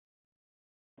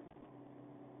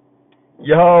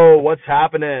Yo, what's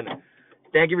happening?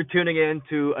 Thank you for tuning in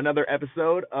to another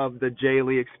episode of the Jay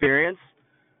Lee Experience,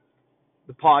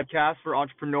 the podcast for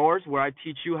entrepreneurs where I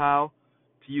teach you how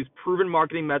to use proven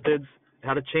marketing methods and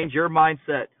how to change your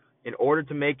mindset in order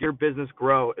to make your business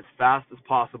grow as fast as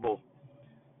possible.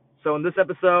 So in this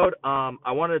episode,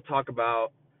 I wanted to talk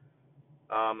about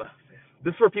um,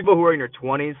 this is for people who are in your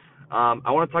 20s. I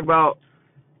want to talk about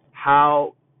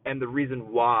how and the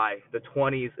reason why the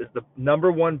 20s is the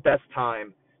number one best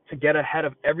time to get ahead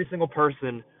of every single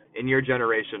person in your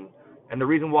generation. And the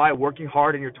reason why working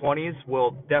hard in your 20s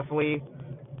will definitely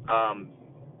um,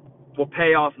 will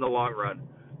pay off in the long run.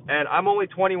 And I'm only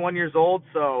 21 years old,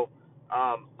 so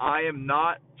I am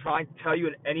not trying to tell you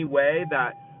in any way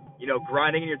that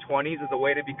grinding in your 20s is a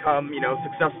way to become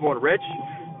successful and rich.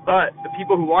 But the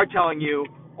people who are telling you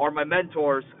are my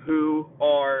mentors who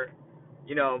are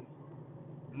you know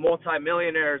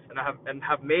multimillionaires and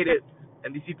have made it,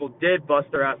 and these people did bust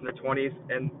their ass in their 20s,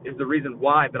 and is the reason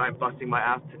why that I'm busting my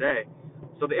ass today.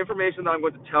 So the information that I'm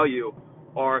going to tell you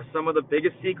are some of the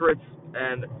biggest secrets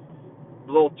and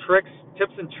little tricks,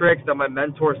 tips and tricks that my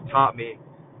mentors taught me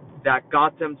that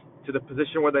got them to the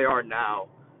position where they are now.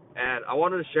 And I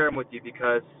wanted to share them with you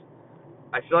because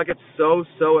I feel like it's so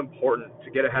important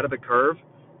to get ahead of the curve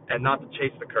and not to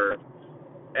chase the curve.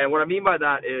 And what I mean by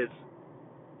that is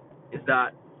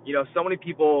that so many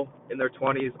people in their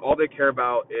 20s, all they care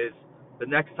about is the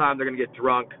next time they're going to get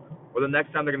drunk, or the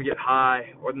next time they're going to get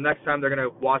high, or the next time they're going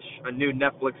to watch a new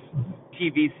Netflix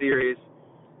TV series.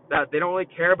 That they don't really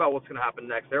care about what's going to happen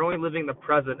next. They're only living the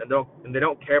present, and they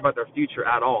don't care about their future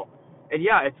at all. And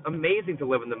yeah, it's amazing to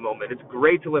live in the moment. It's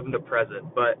great to live in the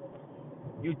present, but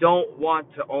you don't want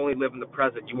to only live in the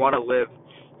present. You want to live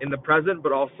in the present,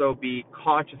 but also be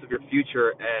conscious of your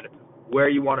future and where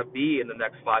you want to be in the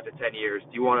next 5 to 10 years.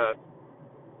 Do you want to,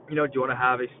 do you want to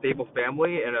have a stable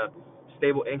family and a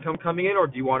stable income coming in, or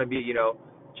do you want to be,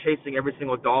 chasing every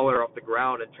single dollar off the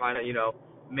ground and trying to,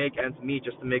 make ends meet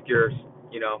just to make your,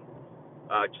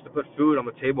 just to put food on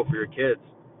the table for your kids?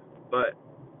 But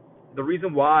the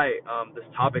reason why this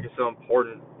topic is so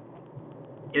important,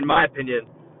 in my opinion,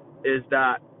 is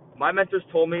that my mentors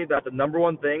told me that the number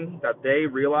one thing that they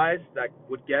realized that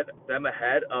would get them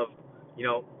ahead of,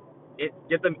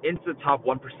 get them into the top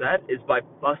 1% is by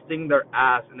busting their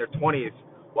ass in their 20s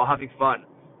while having fun.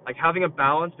 Like having a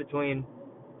balance between,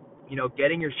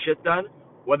 getting your shit done,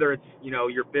 whether it's,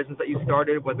 your business that you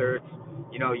started, whether it's,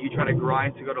 you trying to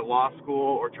grind to go to law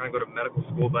school or trying to go to medical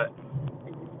school. But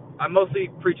I'm mostly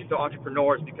preaching to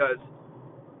entrepreneurs because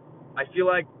I feel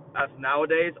like as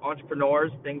nowadays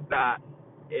entrepreneurs think that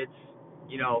it's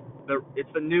it's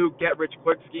the new get rich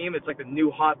quick scheme. It's like the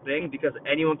new hot thing because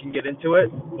anyone can get into it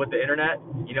with the internet.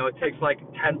 It takes like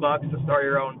 $10 to start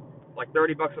your own, like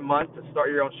 $30 a month to start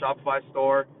your own Shopify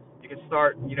store. You can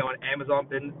start an Amazon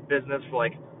business for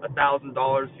like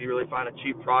 $1,000 if you really find a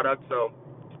cheap product. So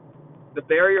the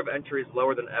barrier of entry is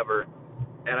lower than ever,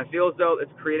 and I feel as though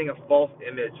it's creating a false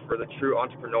image for the true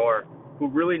entrepreneur who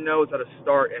really knows how to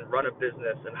start and run a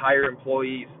business and hire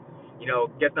employees,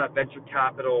 get that venture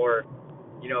capital, or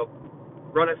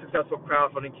run a successful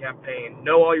crowdfunding campaign,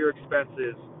 know all your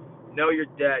expenses, know your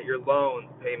debt, your loan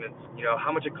payments,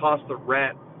 how much it costs to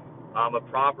rent a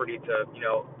property,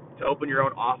 to open your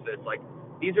own office. Like,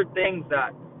 these are things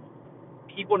that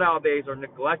people nowadays are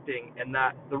neglecting, and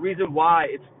that the reason why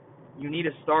you need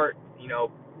to start,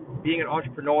 being an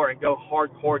entrepreneur and go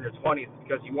hardcore in your 20s is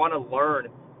because you want to learn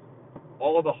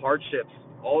all of the hardships,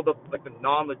 all the the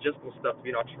non-logistical stuff to be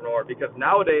an entrepreneur. Because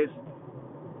nowadays,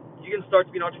 you can start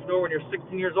to be an entrepreneur when you're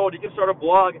 16 years old. You can start a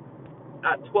blog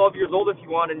at 12 years old if you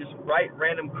want and just write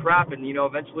random crap, and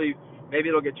eventually maybe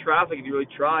it'll get traffic if you really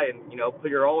try and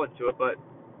put your all into it. But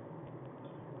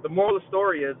the moral of the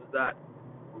story is that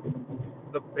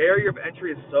the barrier of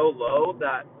entry is so low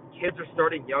that kids are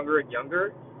starting younger and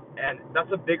younger, and that's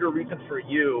a bigger reason for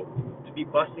you to be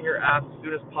busting your ass as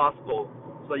soon as possible,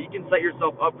 so you can set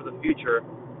yourself up for the future.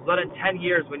 So that in 10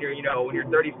 years, when you're when you're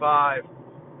 35,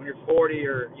 when you're 40,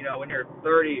 or when you're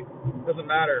 30, doesn't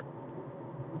matter,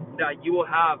 that you will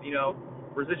have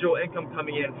residual income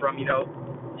coming in from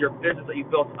your business that you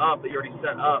built up, that you already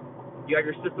set up. You have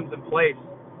your systems in place.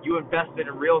 You invested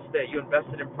in real estate. You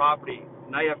invested in property.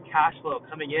 Now you have cash flow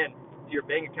coming in to your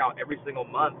bank account every single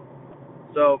month.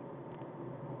 So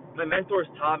my mentors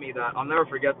taught me that. I'll never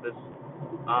forget this.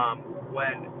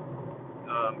 When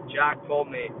Jack told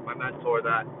me, my mentor,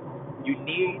 that you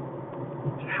need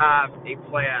to have a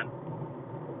plan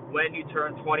when you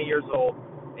turn 20 years old,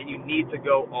 and you need to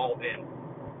go all in.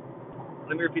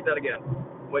 Let me repeat that again.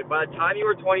 By the time you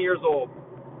are 20 years old,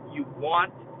 you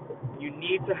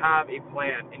need to have a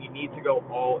plan, and you need to go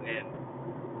all in.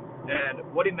 And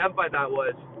what he meant by that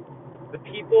was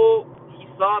he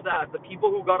saw that the people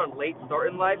who got a late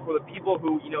start in life were the people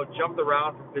who, jumped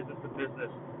around from business to business,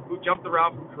 who jumped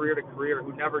around from career to career,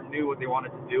 who never knew what they wanted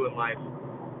to do in life.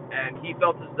 And he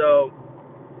felt as though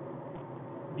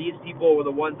these people were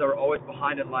the ones that were always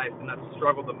behind in life and that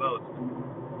struggled the most.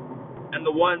 And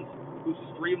the ones who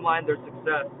streamlined their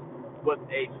success with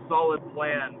a solid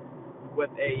plan,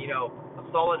 with a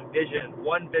solid vision,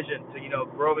 one vision to,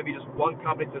 grow maybe just one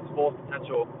company to its fullest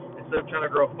potential instead of trying to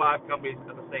grow 5 companies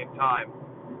at the same time.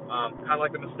 Kind of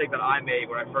like the mistake that I made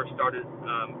when I first started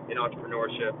in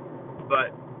entrepreneurship.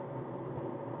 But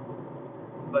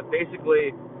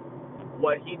basically,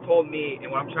 what he told me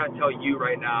and what I'm trying to tell you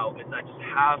right now is that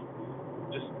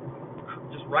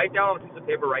just write down on a piece of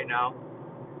paper right now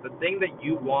the thing that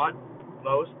you want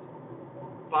most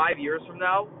 5 years from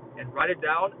now, and write it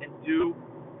down and do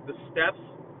the steps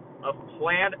of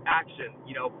planned action,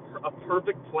 a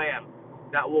perfect plan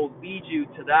that will lead you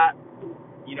to that,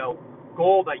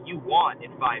 goal that you want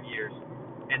in 5 years,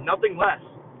 and nothing less.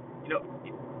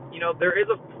 There is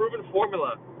a proven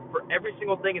formula for every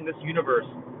single thing in this universe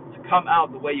to come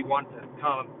out the way you want it to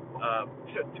come,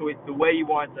 to the way you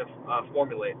want it to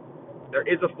formulate. There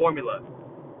is a formula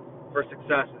for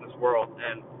success in this world,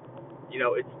 and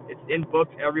it's in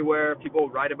books everywhere. People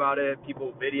write about it,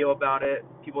 people video about it,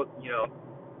 people,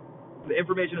 the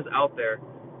information is out there.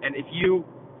 And if you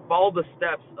follow the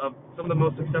steps of some of the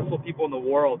most successful people in the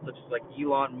world, such as like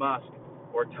Elon Musk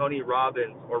or Tony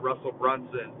Robbins or Russell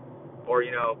Brunson, or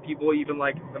people even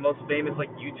like the most famous like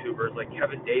YouTubers like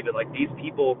Kevin David, like these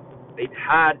people, they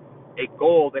had a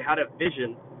goal, they had a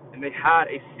vision, and they had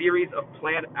a series of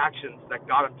planned actions that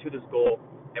got them to this goal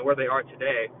and where they are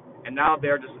today. And now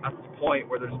they're just at this point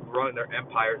where they're just growing their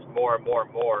empires more and more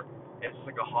and more. And it's just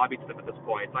like a hobby to them at this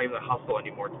point. It's not even a hustle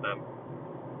anymore to them.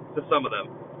 To some of them,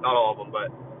 not all of them,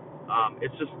 but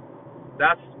it's just,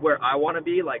 that's where I want to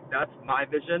be. Like, that's my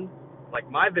vision. Like,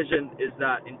 my vision is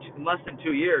that in less than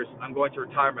 2 years, I'm going to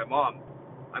retire my mom.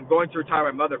 I'm going to retire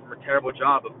my mother from her terrible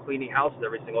job of cleaning houses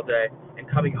every single day and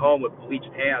coming home with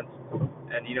bleached hands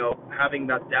and, having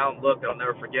that down look that I'll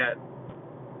never forget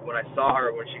when I saw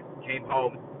her when she came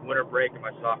home winter break in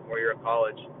my sophomore year of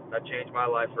college. That changed my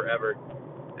life forever.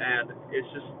 And it's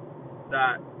just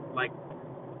that, like,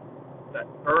 that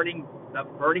burning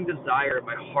desire in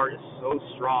my heart is so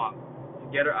strong to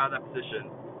get her out of that position.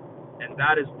 And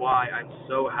that is why I'm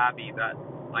so happy that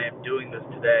I am doing this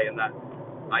today, and that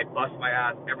I bust my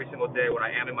ass every single day when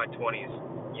I am in my 20s.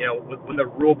 When the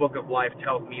rule book of life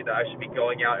tells me that I should be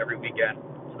going out every weekend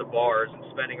to the bars and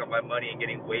spending all my money and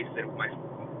getting wasted with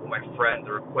my friends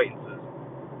or acquaintances,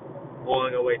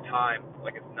 blowing away time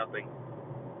like it's nothing.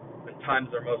 And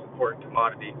time's our most important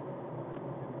commodity.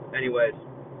 Anyways,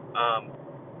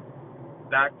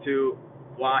 back to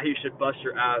why you should bust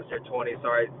your ass in your 20s.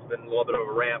 Sorry, it's been a little bit of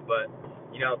a rant, but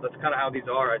that's kind of how these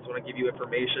are. I just want to give you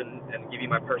information and give you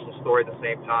my personal story at the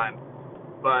same time.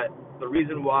 But the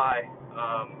reason why,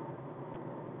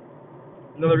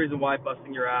 another reason why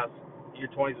busting your ass in your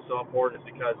 20s is so important is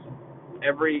because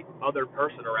every other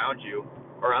person around you,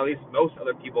 or at least most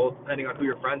other people, depending on who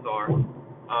your friends are,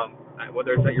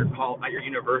 whether it's at your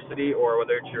university or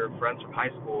whether it's your friends from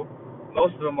high school,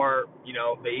 most of them are,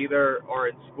 they either are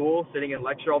in school sitting in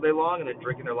lecture all day long and then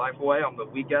drinking their life away on the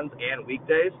weekends and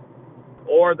weekdays,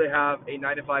 or they have a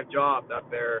 9-to-5 job that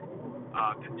they're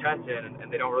content in,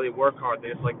 and they don't really work hard. They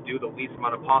just like do the least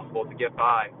amount of possible to get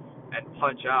by and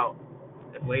punch out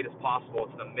as late as possible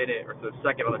to the minute or to the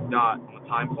second on the dot on the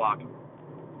time clock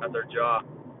at their job.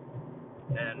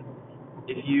 And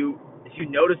if you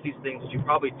notice these things, which you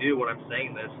probably do when I'm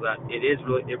saying this, that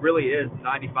it really is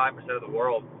 95% of the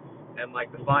world, and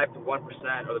like the 5 to 1%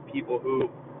 are the people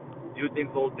who do things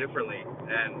a little differently,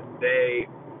 and they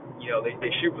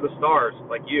shoot for the stars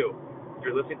like you. If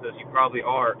you're listening to this, you probably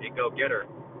are a go-getter.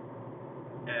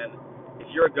 And if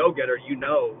you're a go-getter, you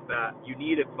know that you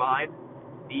need to find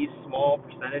these small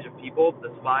percentage of people,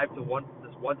 this 1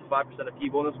 to 5% of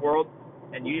people in this world,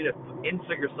 and you need to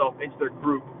insert yourself into their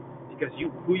group, because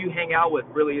who you hang out with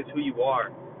really is who you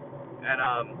are. And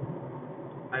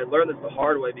I learned this the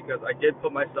hard way, because I did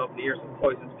put myself near some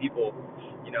poisonous people,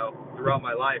 throughout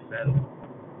my life, and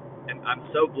I'm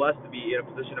so blessed to be in a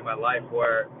position in my life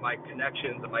where my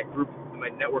connections and my group and my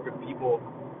network of people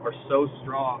are so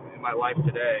strong in my life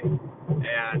today.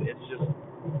 And it's just,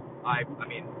 I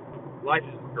mean, life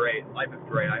is great. Life is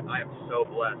great. I am so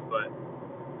blessed.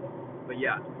 But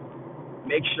yeah,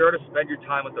 make sure to spend your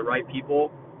time with the right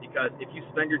people, because if you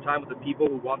spend your time with the people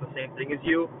who want the same thing as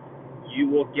you, you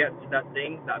will get to that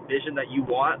thing, that vision that you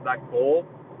want, that goal,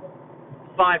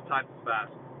 5 times as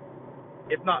fast,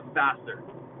 if not faster.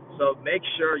 So make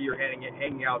sure you're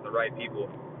hanging out with the right people.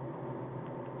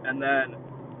 And then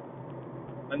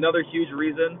another huge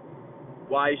reason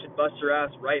why you should bust your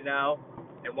ass right now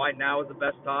and why now is the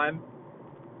best time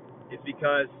is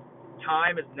because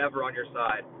time is never on your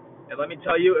side. And let me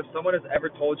tell you, if someone has ever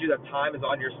told you that time is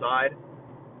on your side,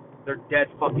 they're dead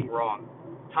fucking wrong.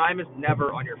 Time is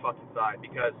never on your fucking side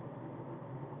because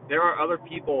there are other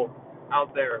people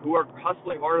out there who are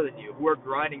hustling harder than you, who are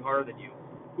grinding harder than you,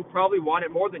 who probably want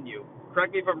it more than you.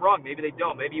 Correct me if I'm wrong. Maybe they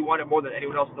don't. Maybe you want it more than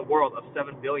anyone else in the world of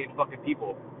 7 billion fucking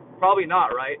people. Probably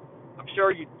not, right? I'm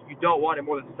sure you don't want it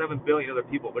more than 7 billion other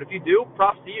people. But if you do,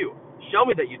 props to you. Show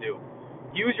me that you do.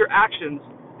 Use your actions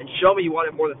and show me you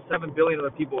want it more than 7 billion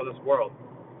other people in this world.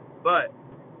 But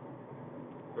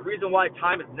the reason why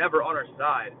time is never on our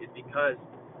side is because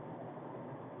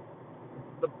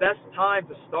the best time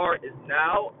to start is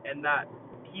now, and that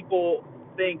people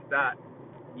think that,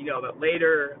 that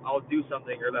later I'll do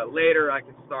something, or that later I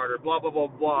can start, or blah, blah, blah,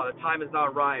 blah. The time is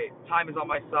not right. Time is on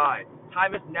my side.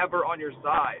 Time is never on your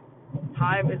side.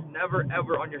 Time is never,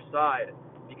 ever on your side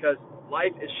because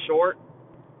life is short,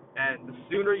 and the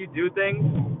sooner you do things,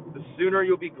 the sooner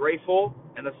you'll be grateful,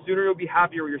 and the sooner you'll be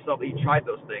happier with yourself that you tried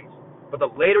those things. But the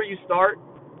later you start,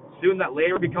 soon that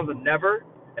later becomes a never,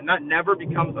 and that never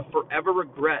becomes a forever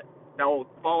regret that will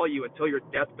follow you until your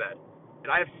deathbed.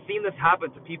 And I have seen this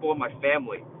happen to people in my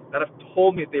family that have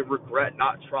told me that they regret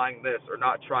not trying this or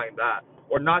not trying that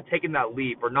or not taking that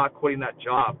leap or not quitting that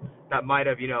job that might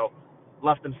have,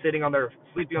 left them sleeping on their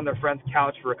friend's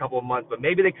couch for a couple of months, but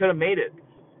maybe they could have made it.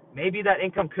 Maybe that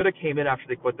income could have came in after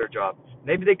they quit their job.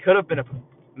 Maybe they could have been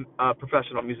a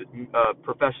professional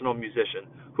musician.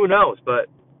 Who knows? But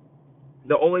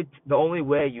the only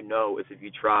way you know is if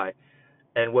you try.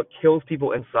 And what kills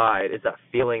people inside is that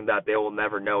feeling that they will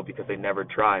never know because they never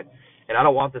tried. And I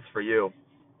don't want this for you.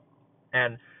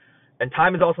 And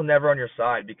time is also never on your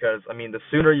side because, the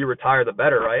sooner you retire, the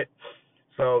better, right?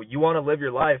 So you want to live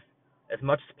your life as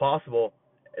much as possible,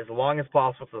 as long as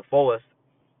possible, to the fullest.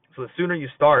 So the sooner you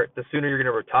start, the sooner you're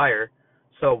going to retire.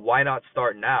 So why not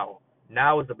start now?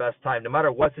 Now is the best time. No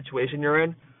matter what situation you're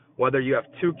in, whether you have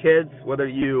 2 kids, whether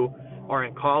you are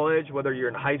in college, whether you're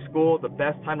in high school, the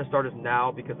best time to start is now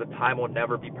because the time will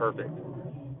never be perfect.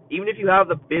 Even if you have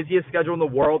the busiest schedule in the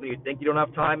world and you think you don't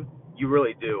have time, you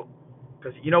really do.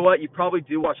 Because you know what? You probably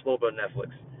do watch a little bit of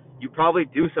Netflix. You probably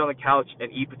do sit on the couch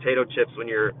and eat potato chips when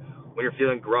you're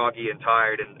feeling groggy and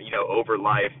tired and, over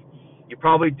life. You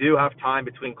probably do have time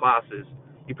between classes.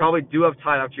 You probably do have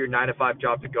time after your 9-to-5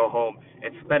 job to go home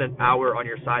and spend an hour on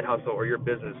your side hustle or your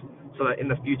business so that in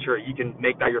the future you can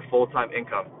make that your full-time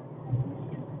income.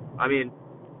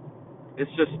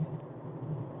 It's just,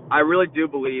 I really do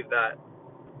believe that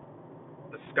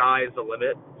the sky is the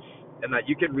limit and that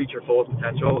you can reach your fullest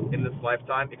potential in this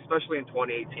lifetime, especially in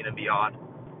 2018 and beyond.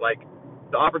 Like,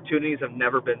 the opportunities have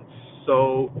never been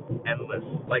so endless.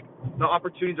 Like, the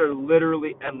opportunities are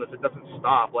literally endless. It doesn't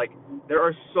stop. Like, there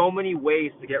are so many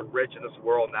ways to get rich in this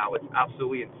world now. It's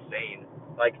absolutely insane.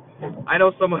 Like, I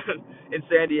know someone in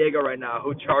San Diego right now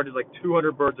who charges like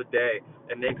 200 birds a day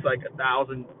and makes like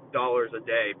 $1,000 a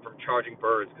day from charging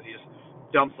birds because he just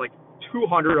dumps like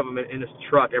 200 of them in his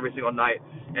truck every single night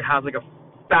and has like a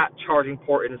fat charging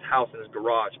port in his house, in his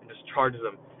garage, and just charges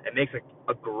them and makes like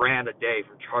 $1,000 a day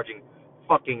from charging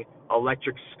fucking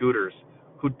electric scooters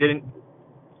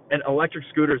and electric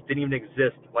scooters didn't even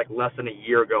exist like less than a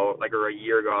year ago, or a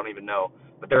year ago, I don't even know.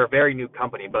 But they're a very new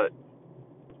company. But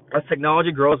as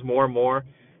technology grows more and more,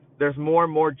 there's more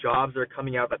and more jobs that are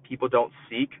coming out that people don't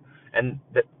seek, and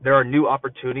there are new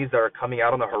opportunities that are coming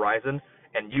out on the horizon,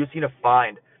 and you just need to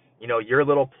find, your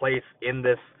little place in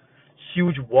this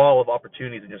huge wall of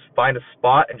opportunities and just find a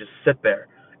spot and just sit there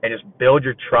and just build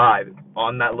your tribe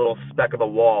on that little speck of the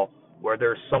wall where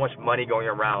there's so much money going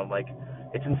around. Like,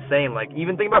 it's insane. Like,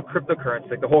 even think about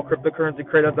cryptocurrency, like the whole cryptocurrency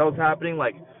craze that was happening.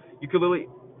 Like, you could literally,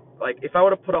 like, if I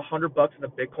would have put $100 into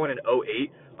Bitcoin in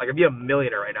 '08, like, I'd be a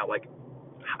millionaire right now. Like,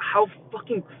 how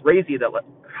fucking crazy that? Like,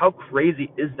 how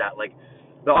crazy is that? Like,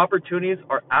 the opportunities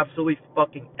are absolutely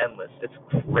fucking endless. It's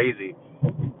crazy.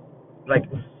 Like,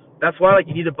 that's why, like,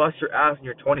 you need to bust your ass in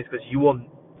your 20s because you will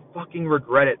fucking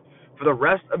regret it for the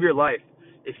rest of your life.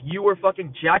 If you were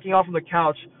fucking jacking off on the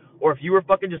couch, or if you were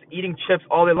fucking just eating chips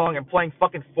all day long and playing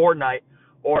fucking Fortnite,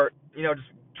 or, just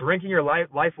drinking your life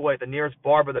away at the nearest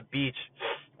bar by the beach,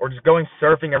 or just going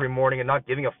surfing every morning and not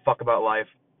giving a fuck about life,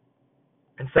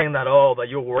 and saying that, that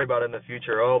you'll worry about it in the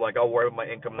future, like, I'll worry about my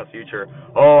income in the future,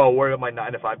 I'll worry about my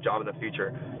 9-to-5 job in the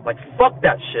future. Like, fuck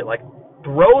that shit. Like,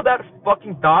 throw that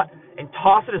fucking thought and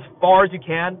toss it as far as you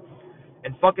can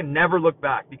and fucking never look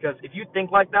back. Because if you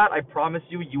think like that, I promise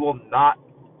you, you will not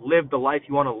live the life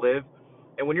you want to live.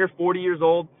 And when you're 40 years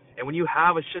old, and when you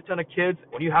have a shit ton of kids,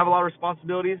 when you have a lot of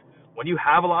responsibilities, when you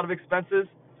have a lot of expenses,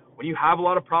 when you have a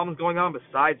lot of problems going on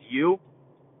besides you,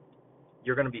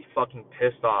 you're going to be fucking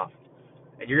pissed off.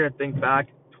 And you're going to think back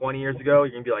 20 years ago,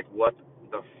 you're going to be like, what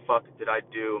the fuck did I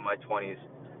do in my 20s?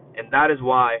 And that is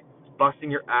why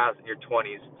busting your ass in your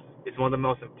 20s is one of the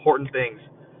most important things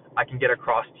I can get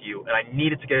across to you. And I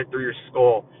needed to get it through your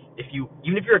skull.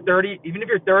 Even if you're 30, even if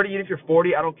you're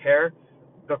 40, I don't care.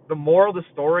 The moral of the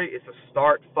story is to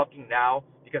start fucking now,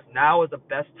 because now is the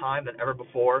best time than ever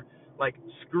before. Like,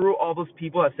 screw all those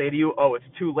people that say to you, oh, it's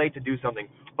too late to do something.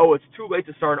 Oh, it's too late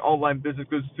to start an online business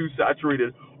because it's too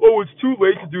saturated. Oh, it's too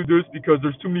late to do this because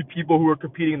there's too many people who are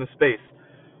competing in the space.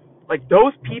 Like,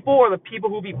 those people are the people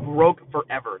who will be broke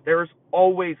forever. There's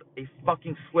always a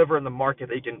fucking sliver in the market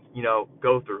that you can,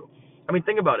 go through. I mean,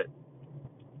 think about it.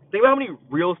 Think about how many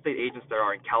real estate agents there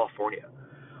are in California.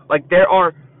 Like, there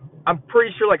are, I'm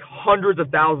pretty sure, like, hundreds of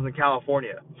thousands in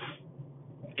California.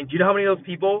 And do you know how many of those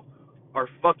people are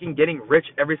fucking getting rich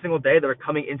every single day that are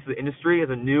coming into the industry as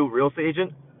a new real estate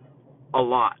agent? A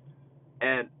lot.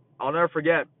 And I'll never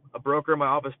forget, a broker in my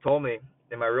office told me,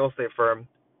 in my real estate firm,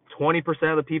 20%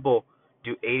 of the people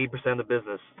do 80% of the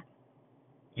business.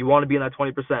 You want to be in that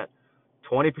 20%.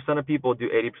 20% of people do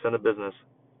 80% of the business.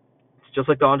 It's just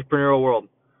like the entrepreneurial world.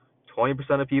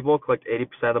 20% of people collect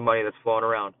 80% of the money that's flowing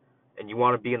around. And you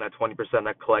want to be in that 20%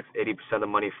 that collects 80% of the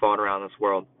money flowing around this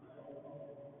world.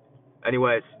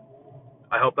 Anyways,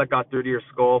 I hope that got through to your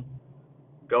skull.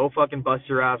 Go fucking bust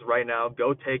your ass right now.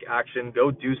 Go take action.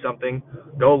 Go do something.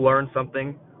 Go learn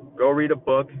something. Go read a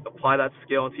book. Apply that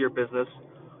skill into your business.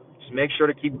 Just make sure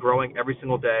to keep growing every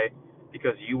single day,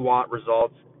 because you want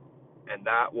results, and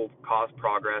that will cause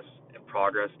progress, and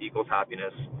progress equals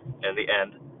happiness. And in the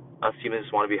end, us humans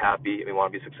just want to be happy and we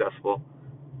want to be successful.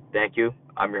 Thank you.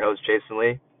 I'm your host, Jason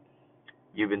Lee.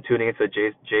 You've been tuning into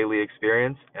the Jay Lee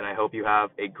Experience, and I hope you have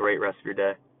a great rest of your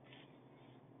day.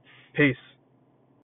 Peace.